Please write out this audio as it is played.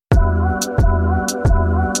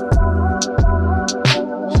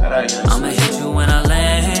I'ma hit you when I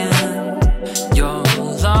land. Your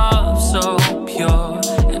love so pure,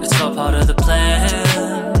 and it's all part of the plan.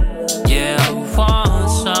 Yeah, I want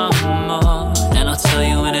some more, and I'll tell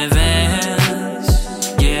you in advance.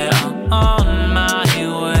 Yeah, I'm on my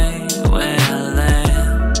way when I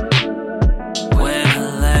land. When I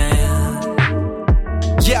land.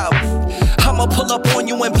 Yeah, I'ma pull up on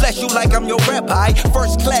you and bless you like I'm your rabbi.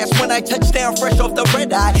 First class when I touch down fresh off the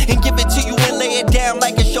red eye, and give it to you and lay it down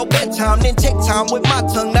like it's your bedtime. Then take time with my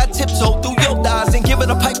tongue, not tiptoe through your thighs, and give it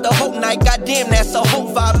a pipe the whole night. Goddamn, that's a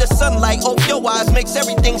whole vibe. The sunlight off your eyes makes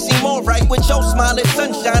everything seem alright. With your smile, it's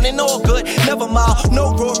sunshine and all good. Never mind,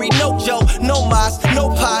 no Rory, no Joe, no Moss, no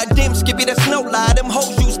Pie. Damn Skippy, that's no lie. Them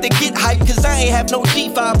hoes used to get hype, cause I ain't have no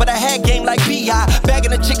G5, but I had game like B.I.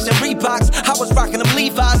 Bagging the chicks in Reeboks, I was rocking them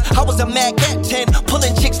Levi's. I was a Mac at 10,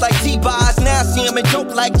 pulling chicks like T-Bars. Now I see them and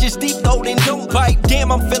joke like just deep throat and don't bite.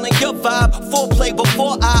 Damn, I'm feeling your vibe. Foreplay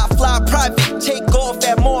before I fly private. Take off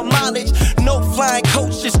at more mileage. No flying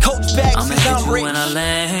coach, just coach back. I'ma hit you when I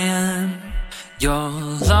land. Your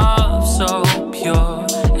love so pure,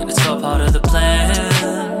 and it's all part of the plan.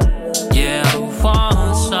 Yeah, I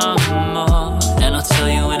want some more, and I'll tell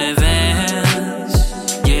you in advance.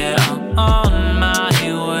 Yeah, I'm on my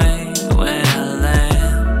way when I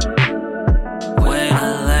land. When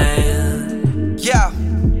I land. Yeah,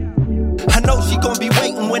 I know she gon' be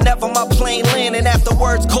waiting whenever my plane land, and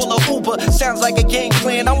afterwards call her Uber. Sounds like a game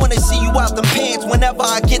plan. I wanna see you out them pants whenever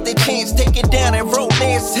I get the chance. Take it down and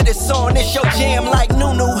romance to this song. It's your jam like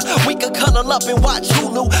Nunu. We could cuddle up and watch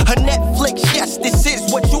Hulu or Netflix. Yes, this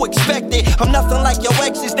is what you expected. I'm nothing like your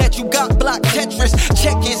exes that you got blocked. Tetris,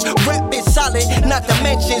 checkers, rep is solid, not to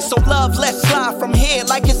mention. So love, let's slide from here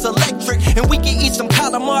like it's electric, and we can eat some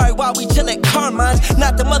calamari while we chill at Carmine's.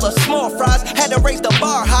 Not the mother small fries. Had to raise the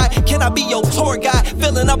bar high. Can I be your tour guide,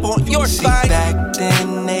 filling up on your spine? Back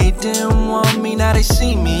then they didn't want me, now they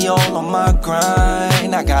see me all on my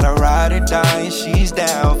grind. I gotta ride or die, and she's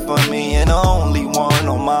down for me, and the only one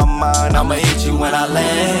on my mind. I'ma hit you when I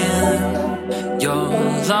land. Your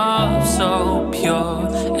love so pure,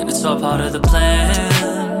 and it's all part of the plan.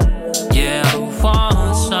 Yeah, I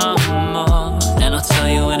want some more,